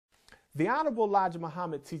The Honorable Elijah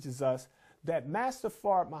Muhammad teaches us that Master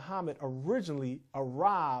Fard Muhammad originally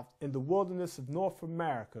arrived in the wilderness of North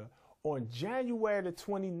America on January the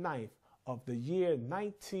 29th of the year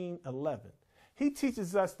 1911. He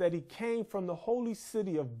teaches us that he came from the holy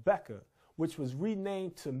city of Becca, which was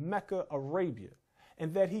renamed to Mecca, Arabia,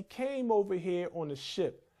 and that he came over here on a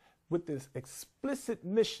ship with this explicit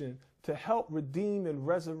mission to help redeem and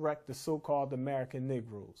resurrect the so-called American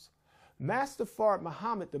Negroes. Master Fard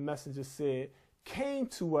Muhammad, the messenger said, came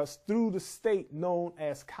to us through the state known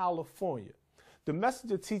as California. The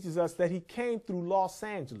messenger teaches us that he came through Los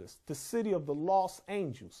Angeles, the city of the Los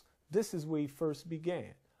Angels. This is where he first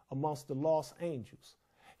began, amongst the Los Angels.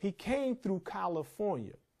 He came through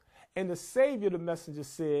California. And the Savior, the messenger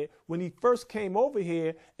said, when he first came over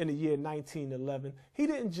here in the year 1911, he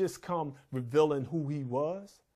didn't just come revealing who he was.